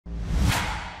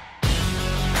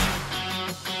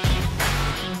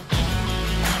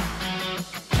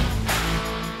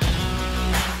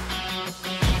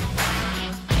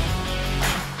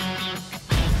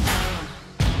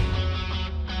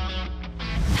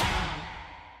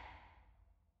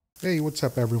Hey, what's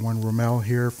up everyone? Romel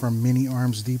here from Mini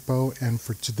Arms Depot, and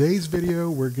for today's video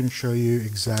we're going to show you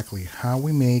exactly how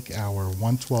we make our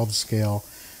 1/12 scale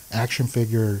action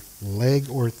figure leg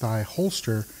or thigh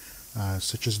holster,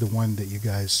 such as the one that you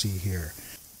guys see here.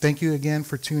 Thank you again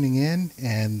for tuning in,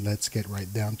 and let's get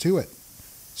right down to it.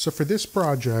 So for this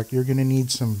project, you're going to need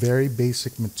some very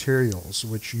basic materials,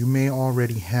 which you may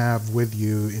already have with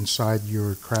you inside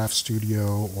your craft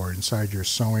studio or inside your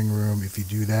sewing room if you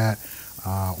do that.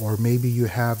 Or maybe you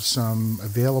have some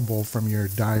available from your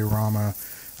diorama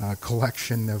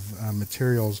collection of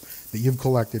materials that you've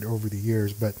collected over the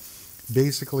years. But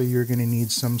basically, you're going to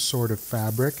need some sort of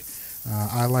fabric.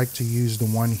 I like to use the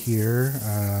one here,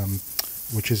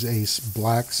 which is a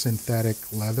black synthetic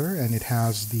leather, and it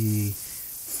has the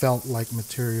felt-like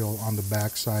material on the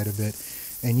back side of it.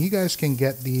 And you guys can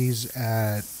get these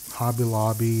at Hobby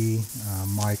Lobby,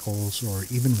 Michael's, or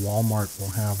even Walmart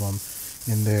will have them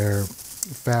in their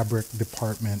fabric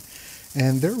department,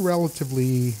 and they're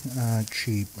relatively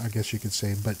cheap, I guess you could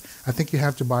say, but I think you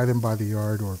have to buy them by the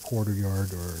yard or quarter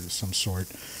yard or some sort.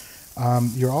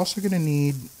 You're also going to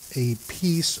need a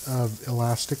piece of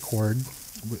elastic cord.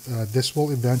 This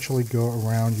will eventually go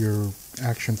around your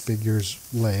action figure's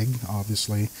leg,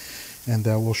 obviously, and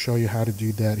we'll show you how to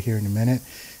do that here in a minute.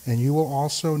 And you will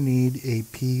also need a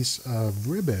piece of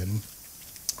ribbon,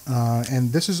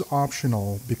 and this is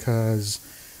optional because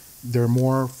they're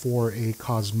more for a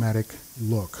cosmetic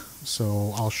look.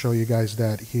 So I'll show you guys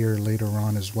that here later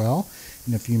on as well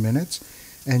in a few minutes.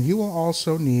 And you will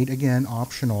also need, again,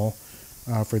 optional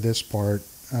for this part,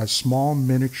 small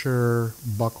miniature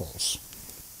buckles.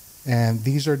 And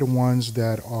these are the ones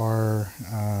that are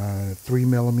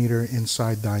 3mm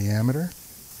inside diameter.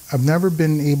 I've never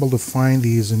been able to find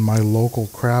these in my local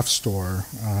craft store.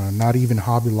 Not even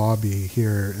Hobby Lobby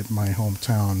here at my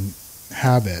hometown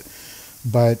have it.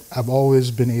 But I've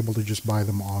always been able to just buy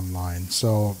them online.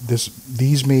 So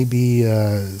these may be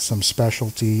some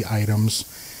specialty items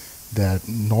that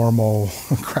normal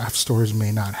craft stores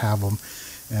may not have them,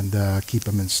 and keep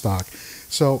them in stock.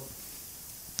 So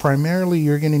primarily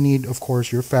you're going to need, of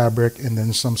course, your fabric and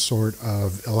then some sort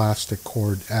of elastic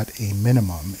cord at a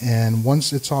minimum. And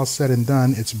once it's all said and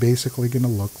done, it's basically going to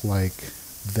look like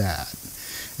that.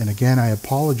 And again, I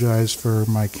apologize for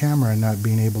my camera not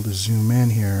being able to zoom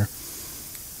in here,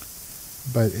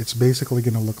 but it's basically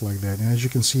going to look like that. And as you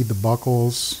can see, the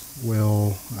buckles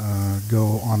will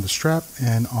go on the strap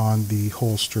and on the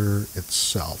holster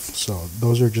itself. So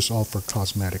those are just all for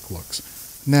cosmetic looks.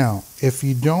 Now, if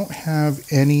you don't have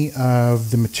any of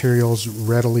the materials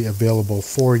readily available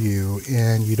for you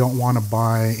and you don't want to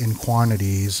buy in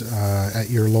quantities at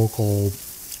your local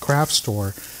craft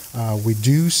store, we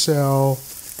do sell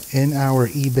in our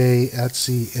eBay,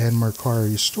 Etsy, and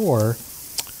Mercari store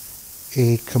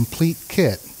a complete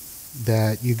kit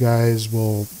that you guys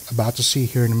will about to see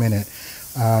here in a minute.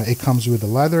 It comes with the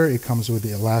leather, it comes with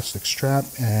the elastic strap,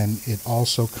 and it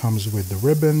also comes with the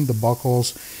ribbon, the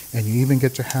buckles, and you even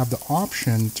get to have the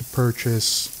option to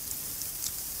purchase,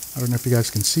 I don't know if you guys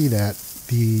can see that,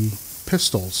 the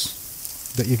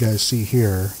pistols that you guys see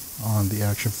here on the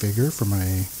action figure for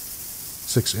my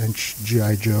 6-inch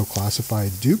G.I. Joe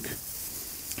classified Duke.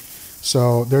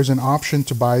 So there's an option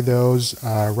to buy those.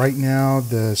 Right now,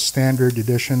 the standard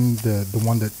edition, the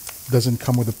one that doesn't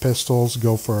come with the pistols,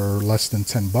 go for less than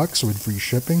 $10 with free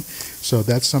shipping. So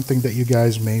that's something that you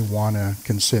guys may want to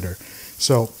consider.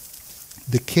 So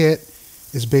the kit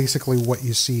is basically what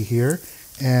you see here,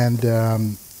 and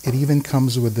it even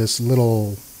comes with this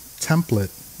little template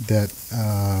that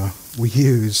we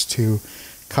use to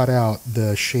cut out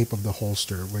the shape of the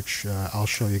holster, which I'll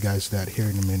show you guys that here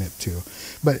in a minute too.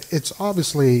 But it's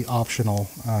obviously optional.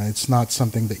 It's not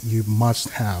something that you must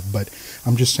have, but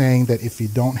I'm just saying that if you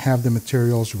don't have the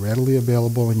materials readily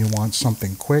available and you want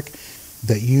something quick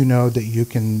that you know that you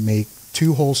can make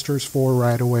 2 holsters for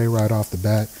right away, right off the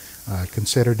bat,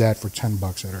 consider that for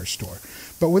 $10 at our store.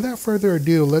 But without further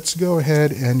ado, let's go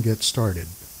ahead and get started.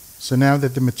 So now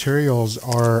that the materials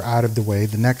are out of the way,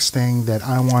 the next thing that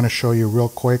I want to show you real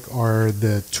quick are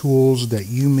the tools that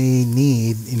you may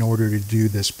need in order to do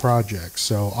this project.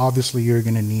 So obviously you're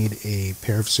going to need a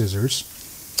pair of scissors,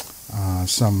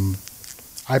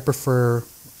 I prefer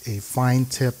a fine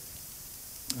tip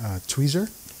tweezer,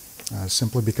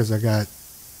 simply because I got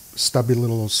stubby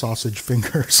little sausage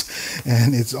fingers,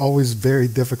 and it's always very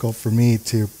difficult for me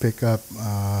to pick up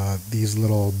these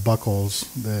little buckles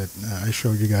that I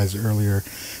showed you guys earlier.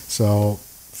 So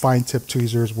fine tip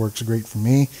tweezers works great for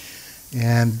me,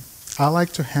 and I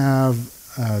like to have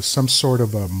some sort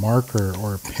of a marker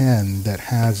or a pen that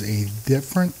has a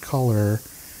different color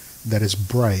that is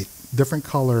bright different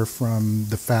color from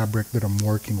the fabric that I'm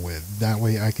working with. That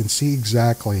way I can see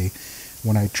exactly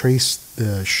when I trace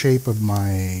the shape of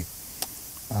my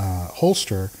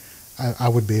holster, I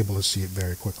would be able to see it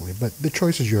very quickly. But the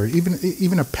choice is yours.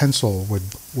 Even a pencil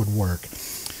would work.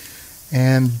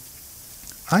 And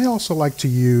I also like to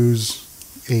use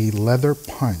a leather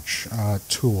punch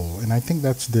tool, and I think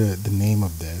that's the name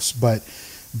of this. But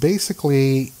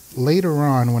basically, later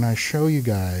on when I show you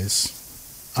guys,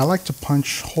 I like to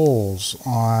punch holes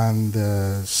on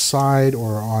the side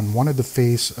or on one of the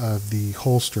face of the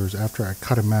holsters after I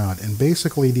cut them out. And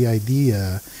basically the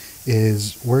idea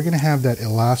is we're going to have that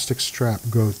elastic strap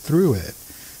go through it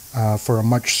for a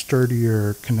much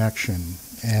sturdier connection.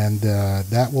 And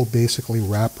that will basically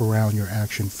wrap around your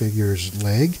action figure's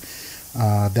leg.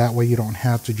 That way you don't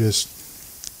have to just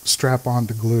strap on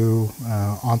the glue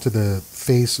onto the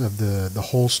face of the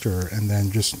holster and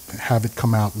then just have it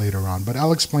come out later on. But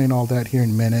I'll explain all that here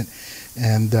in a minute,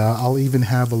 and I'll even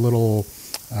have a little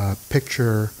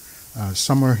picture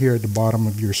somewhere here at the bottom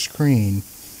of your screen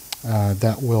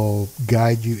that will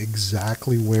guide you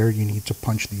exactly where you need to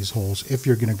punch these holes if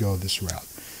you're going to go this route.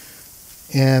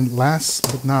 And last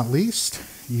but not least,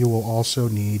 you will also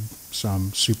need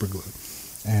some super glue.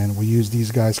 And we use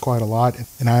these guys quite a lot,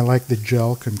 and I like the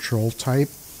gel control type,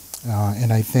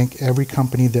 and I think every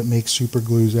company that makes super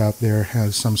glues out there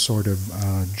has some sort of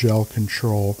gel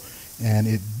control, and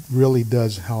it really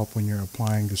does help when you're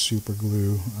applying the super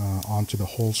glue onto the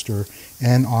holster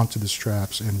and onto the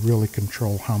straps and really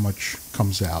control how much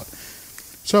comes out.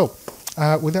 So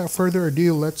without further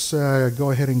ado, let's go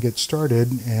ahead and get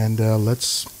started, and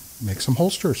let's make some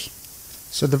holsters.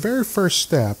 So the very first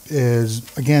step is,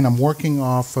 again, I'm working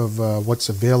off of what's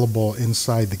available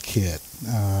inside the kit,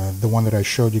 the one that I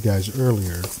showed you guys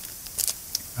earlier,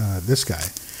 this guy.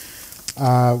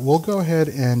 We'll go ahead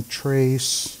and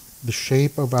trace the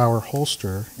shape of our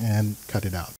holster and cut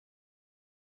it out.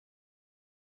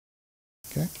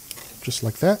 Okay, just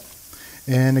like that.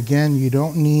 And again, you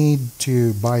don't need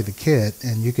to buy the kit,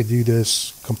 and you could do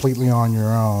this completely on your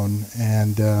own.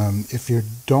 And if you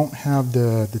don't have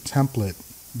the template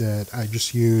that I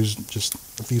just used just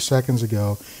a few seconds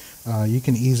ago, you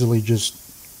can easily just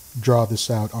draw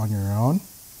this out on your own,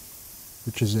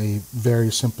 which is a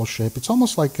very simple shape. It's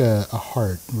almost like a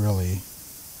heart, really.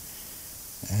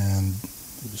 And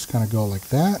you just kind of go like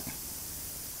that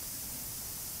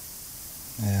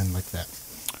and like that.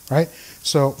 Right?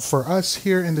 So for us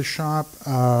here in the shop,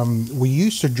 we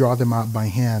used to draw them out by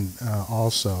hand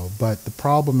also, but the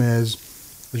problem is,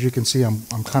 as you can see,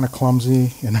 I'm kind of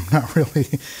clumsy, and I'm not really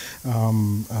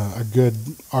a good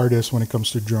artist when it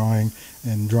comes to drawing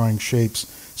and drawing shapes.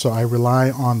 So I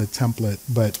rely on the template,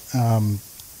 but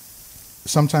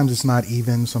sometimes it's not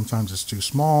even, sometimes it's too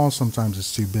small, sometimes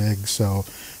it's too big. So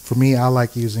for me, I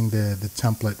like using the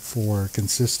template for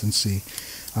consistency.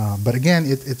 But again,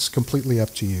 it's completely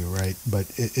up to you, right?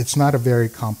 But it's not a very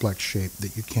complex shape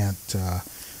that you can't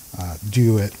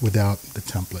do it without the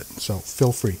template. So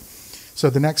feel free. So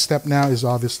the next step now is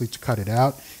obviously to cut it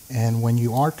out. And when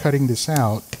you are cutting this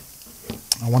out,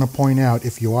 I want to point out,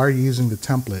 if you are using the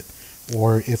template,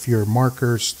 or if your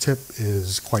marker's tip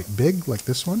is quite big, like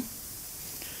this one,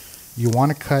 you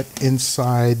want to cut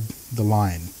inside the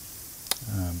line.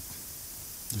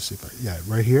 Let's see if yeah,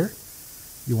 right here.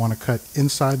 You want to cut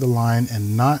inside the line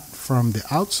and not from the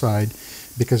outside,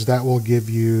 because that will give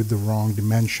you the wrong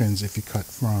dimensions if you cut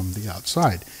from the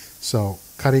outside. So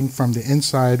cutting from the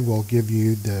inside will give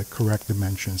you the correct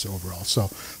dimensions overall. So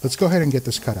let's go ahead and get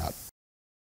this cut out.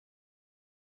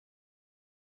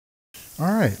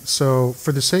 All right, so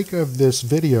for the sake of this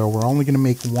video, we're only going to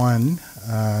make one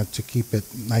to keep it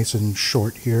nice and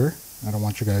short here. I don't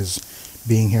want you guys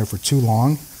being here for too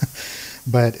long.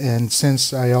 And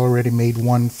since I already made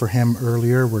one for him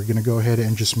earlier, we're going to go ahead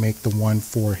and just make the one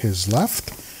for his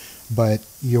left. But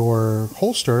your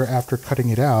holster, after cutting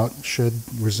it out, should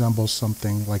resemble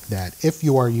something like that if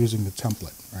you are using the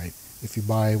template, right? If you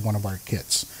buy one of our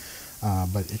kits.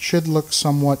 But it should look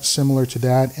somewhat similar to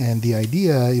that, and the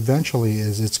idea eventually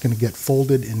is it's going to get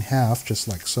folded in half just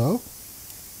like so,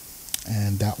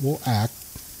 and that will act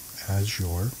as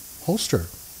your holster.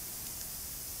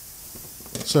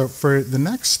 So for the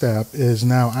next step is,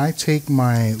 now I take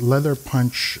my leather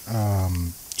punch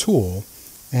tool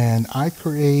and I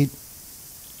create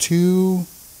two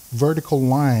vertical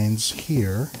lines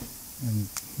here, and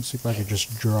let's see if I can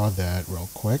just draw that real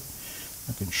quick.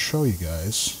 I can show you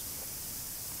guys.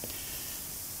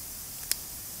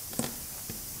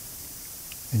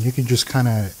 And you can just kind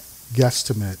of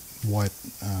guesstimate what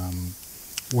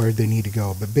where they need to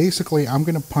go. But basically, I'm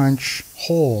going to punch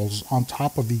holes on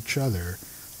top of each other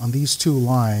on these two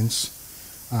lines,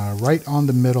 right on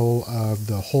the middle of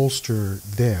the holster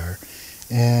there.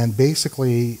 And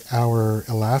basically our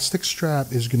elastic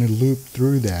strap is going to loop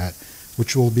through that,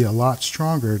 which will be a lot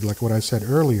stronger. Like what I said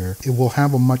earlier, it will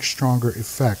have a much stronger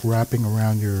effect wrapping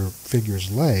around your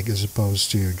figure's leg as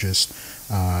opposed to just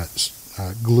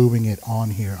gluing it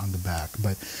on here on the back.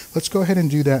 But let's go ahead and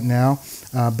do that now.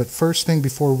 But first thing,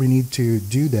 before we need to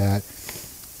do that,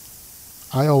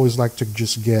 I always like to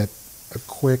just get a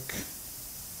quick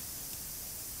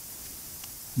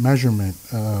measurement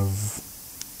of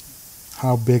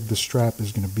how big the strap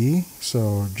is going to be.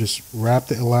 So just wrap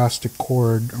the elastic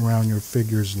cord around your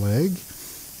figure's leg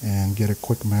and get a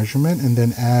quick measurement, and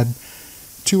then add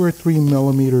 2 or 3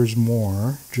 millimeters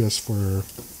more just for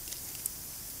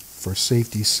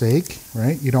safety's sake,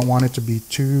 right? You don't want it to be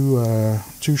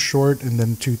too short and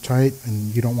then too tight,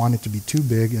 and you don't want it to be too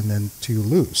big and then too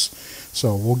loose.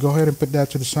 So we'll go ahead and put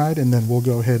that to the side, and then we'll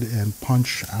go ahead and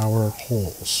punch our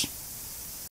holes.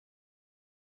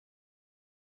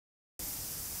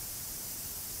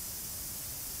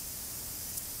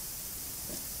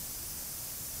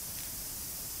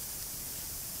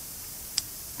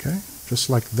 Okay, just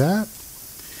like that.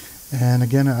 And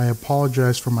again, I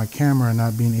apologize for my camera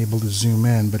not being able to zoom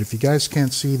in, but if you guys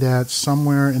can't see that,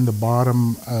 somewhere in the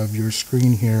bottom of your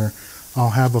screen here, I'll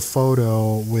have a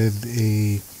photo with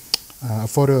a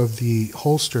photo of the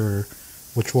holster,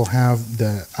 which will have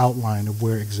the outline of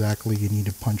where exactly you need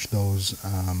to punch those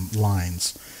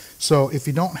lines. So if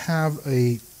you don't have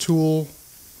a tool,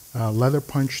 leather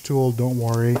punch tool, don't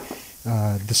worry.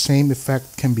 The same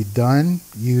effect can be done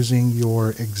using your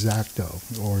X-Acto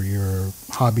or your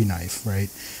hobby knife, right?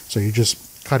 So you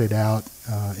just cut it out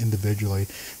individually.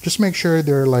 Just make sure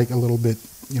they're like a little bit,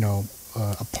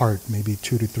 apart, maybe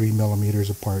 2 to 3 millimeters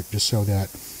apart, just so that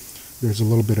there's a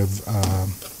little bit of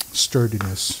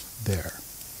sturdiness there.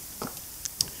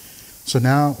 So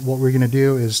now what we're going to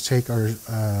do is take our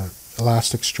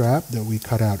elastic strap that we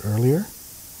cut out earlier,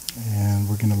 and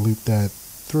we're going to loop that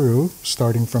through,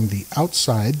 starting from the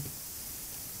outside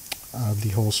of the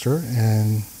holster.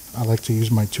 And I like to use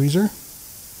my tweezer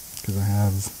because I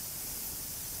have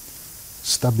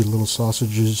stubby little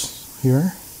sausages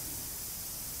here.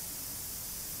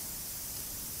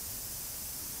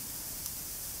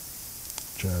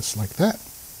 Just like that.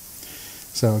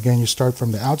 So again, you start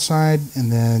from the outside,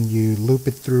 and then you loop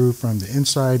it through from the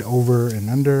inside, over and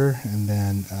under, and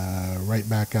then right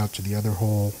back out to the other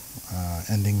hole,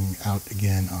 ending out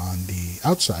again on the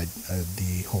outside of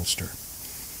the holster.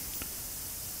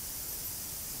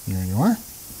 There you are.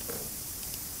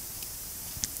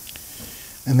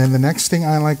 And then the next thing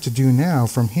I like to do now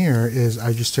from here is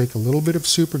I just take a little bit of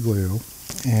super glue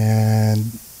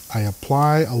and I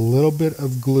apply a little bit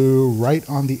of glue right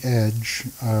on the edge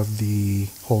of the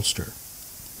holster.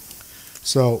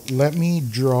 So let me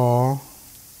draw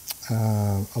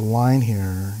a line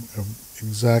here of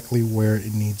exactly where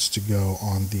it needs to go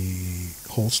on the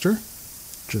holster,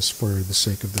 just for the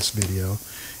sake of this video.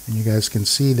 And you guys can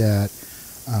see that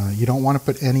you don't want to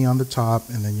put any on the top,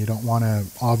 and then you don't want to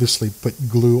obviously put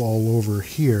glue all over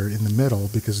here in the middle,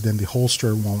 because then the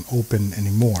holster won't open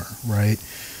anymore, right?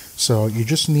 So you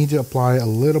just need to apply a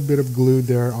little bit of glue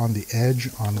there on the edge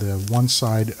on the one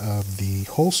side of the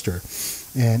holster.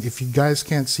 And if you guys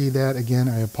can't see that, again,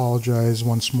 I apologize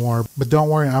once more. But don't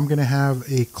worry, I'm going to have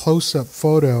a close-up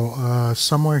photo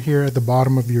somewhere here at the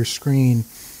bottom of your screen.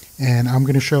 And I'm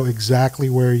going to show exactly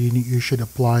where you should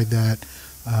apply that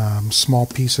small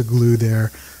piece of glue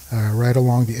there right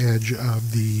along the edge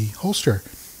of the holster.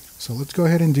 So let's go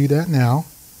ahead and do that now.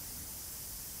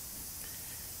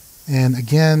 And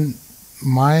again,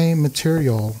 my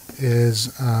material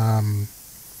is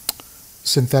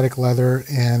synthetic leather,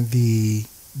 and the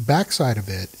backside of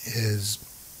it is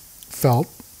felt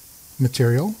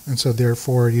material, and so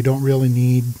therefore you don't really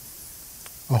need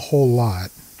a whole lot,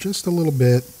 just a little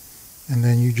bit, and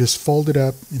then you just fold it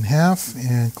up in half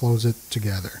and close it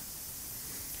together.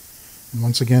 And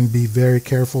once again, be very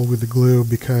careful with the glue,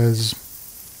 because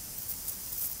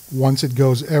once it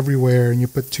goes everywhere and you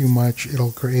put too much,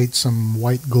 it'll create some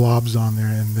white globs on there,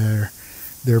 and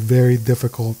they're very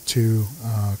difficult to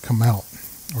come out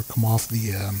or come off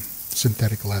the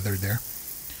synthetic leather there.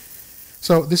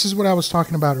 So this is what I was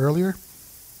talking about earlier,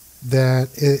 that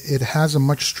it has a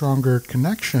much stronger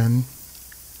connection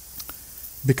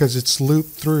because it's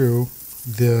looped through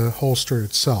the holster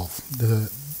itself,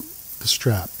 the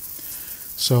strap.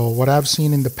 So what I've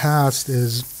seen in the past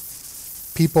is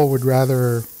people would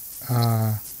rather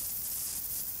now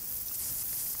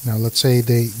let's say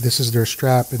this is their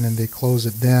strap, and then they close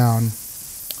it down,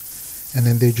 and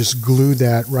then they just glue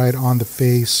that right on the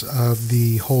face of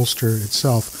the holster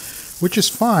itself, which is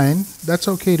fine. That's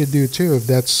okay to do too if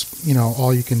that's, you know,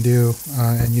 all you can do,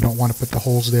 and you don't want to put the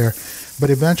holes there. But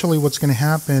eventually what's going to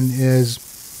happen is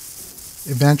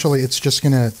eventually it's just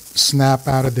going to snap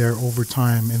out of there over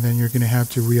time, and then you're going to have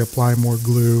to reapply more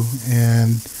glue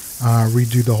and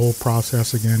redo the whole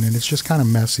process again, and it's just kind of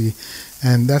messy.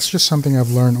 And that's just something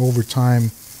I've learned over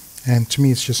time, and to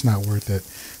me it's just not worth it.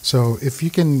 So if you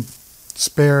can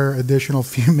spare additional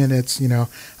few minutes, you know,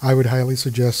 I would highly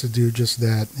suggest to do just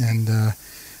that, and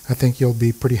I think you'll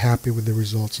be pretty happy with the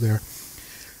results there.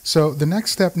 So the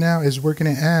next step now is we're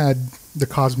going to add the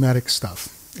cosmetic stuff.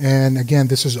 And again,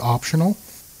 this is optional.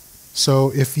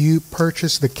 So if you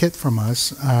purchase the kit from us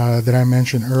that I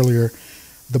mentioned earlier,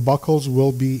 the buckles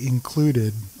will be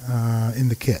included in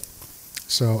the kit.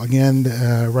 So again,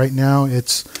 right now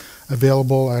it's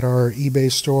available at our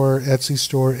eBay store, Etsy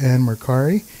store, and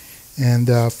Mercari. And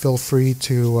feel free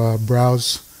to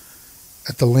browse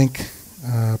at the link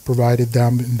provided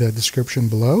down in the description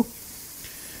below.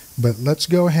 But let's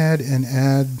go ahead and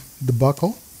add the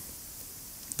buckle,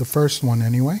 the first one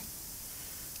anyway.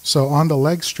 So on the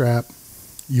leg strap,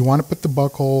 you want to put the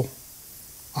buckle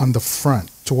on the front,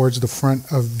 towards the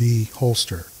front of the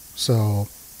holster. So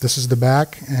this is the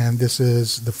back and this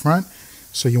is the front.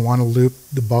 So you want to loop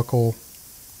the buckle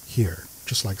here,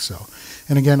 just like so.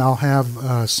 And again, I'll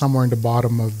have somewhere in the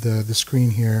bottom of the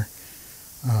screen here,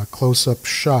 close-up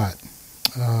shot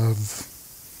of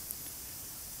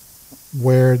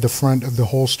where the front of the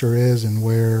holster is and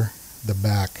where the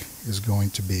back is going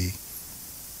to be.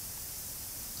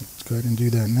 Let's go ahead and do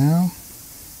that now.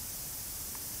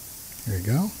 There you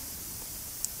go.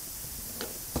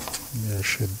 Maybe I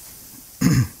should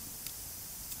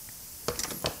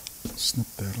snip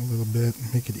that a little bit,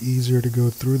 make it easier to go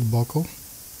through the buckle.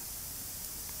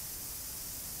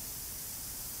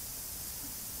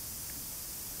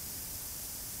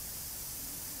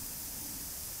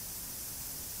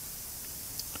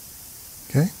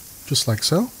 Okay, just like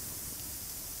so.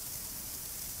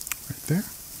 Right there.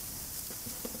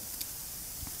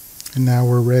 And now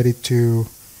we're ready to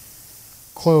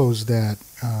close that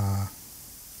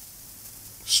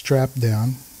strap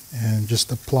down and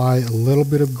just apply a little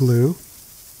bit of glue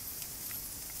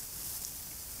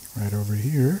right over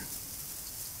here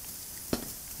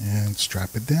and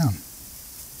strap it down,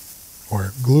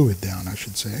 or glue it down, I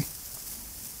should say.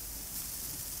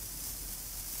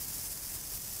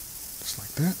 Just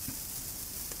like that.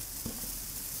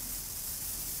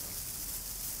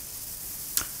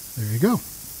 There you go.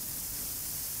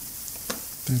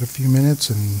 Wait a few minutes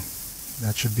and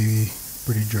that should be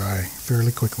pretty dry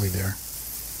fairly quickly there.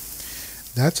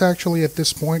 That's actually at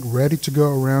this point ready to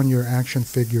go around your action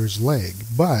figure's leg,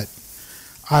 but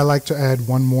I like to add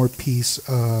one more piece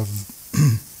of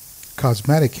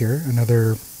cosmetic here,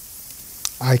 another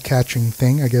eye-catching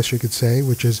thing, I guess you could say,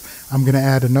 which is I'm going to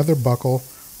add another buckle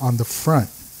on the front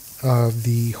of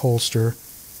the holster,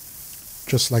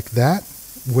 just like that,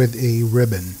 with a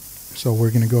ribbon. So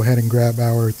we're going to go ahead and grab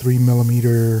our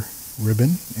 3mm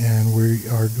ribbon, and we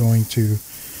are going to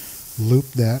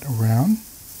loop that around.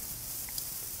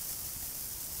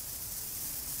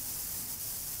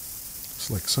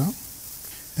 Just like so.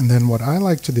 And then what I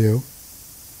like to do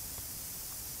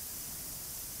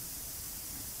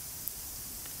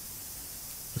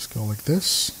just go like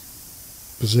this,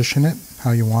 position it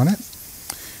how you want it,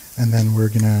 and then we're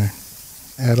going to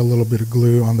add a little bit of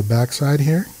glue on the back side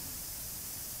here.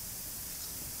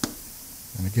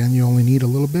 And again, you only need a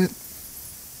little bit.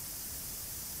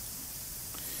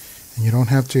 And you don't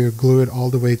have to glue it all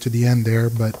the way to the end there,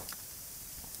 but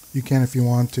you can if you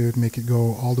want to make it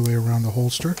go all the way around the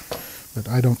holster, but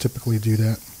I don't typically do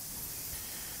that.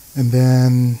 And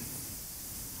then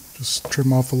just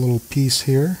trim off a little piece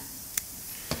here,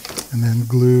 and then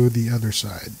glue the other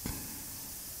side,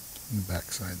 and the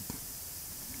back side,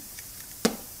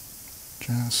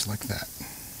 just like that.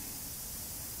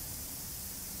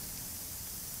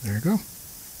 There you go.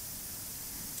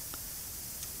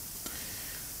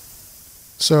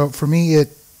 So for me,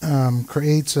 it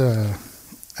creates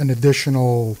an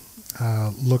additional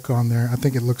look on there. I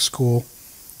think it looks cool,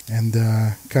 and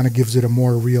kind of gives it a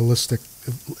more realistic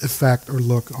effect or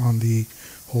look on the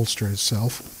holster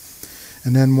itself.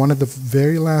 And then one of the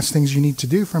very last things you need to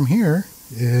do from here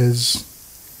is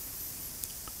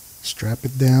strap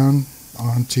it down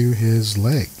onto his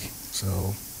leg.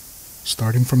 So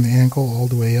starting from the ankle all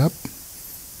the way up,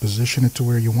 position it to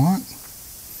where you want.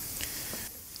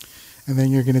 And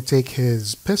then you're going to take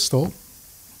his pistol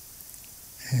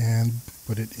and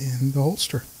put it in the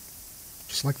holster,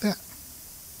 just like that.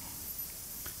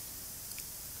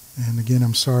 And again,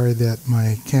 I'm sorry that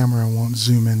my camera won't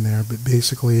zoom in there, but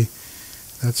basically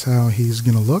that's how he's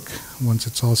going to look once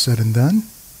it's all said and done.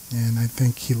 And I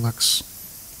think he looks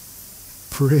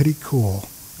pretty cool.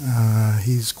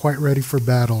 He's quite ready for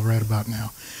battle right about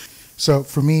now. So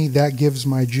for me, that gives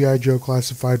my G.I. Joe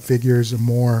classified figures a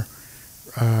more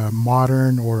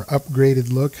modern or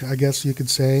upgraded look, I guess you could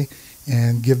say,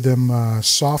 and give them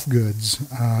soft goods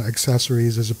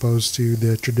accessories as opposed to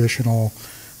the traditional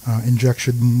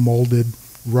injection molded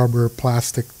rubber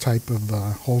plastic type of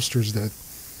holsters that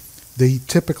they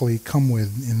typically come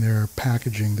with in their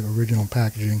packaging, the original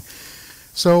packaging.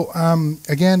 So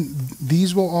again,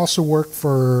 these will also work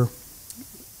for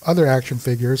other action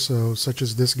figures, so such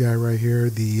as this guy right here,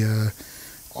 the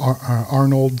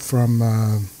Arnold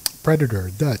from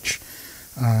Predator, Dutch.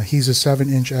 He's a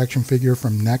 7-inch action figure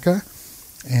from NECA,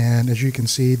 and as you can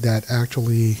see, that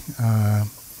actually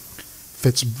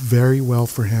fits very well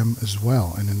for him as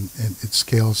well, and it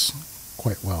scales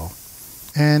quite well.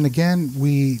 And again,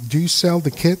 we do sell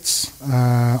the kits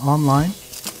online,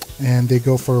 and they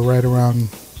go for right around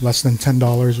less than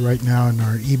 $10 right now in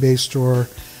our eBay store,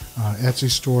 Etsy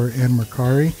store, and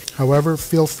Mercari. However,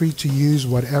 feel free to use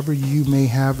whatever you may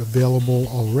have available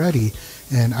already,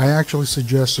 and I actually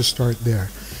suggest to start there.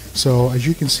 So as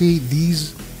you can see,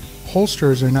 these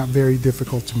holsters are not very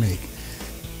difficult to make.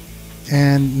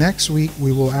 And next week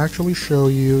we will actually show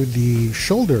you the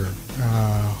shoulder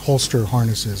holster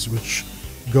harnesses, which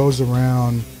goes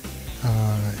around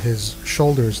his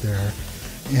shoulders there,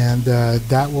 and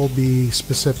that will be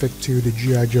specific to the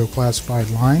G.I. Joe classified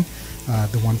line,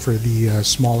 the one for the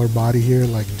smaller body here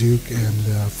like Duke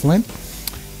and Flint.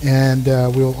 And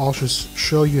we'll also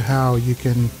show you how you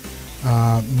can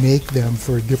make them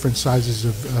for different sizes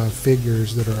of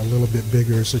figures that are a little bit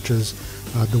bigger, such as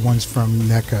the ones from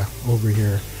NECA over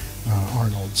here,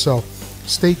 Arnold. So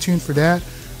stay tuned for that.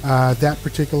 That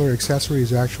particular accessory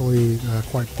is actually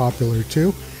quite popular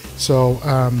too. So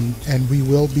and we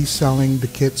will be selling the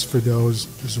kits for those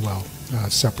as well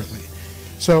separately.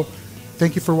 So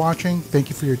thank you for watching. Thank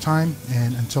you for your time,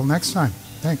 and until next time,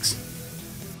 thanks.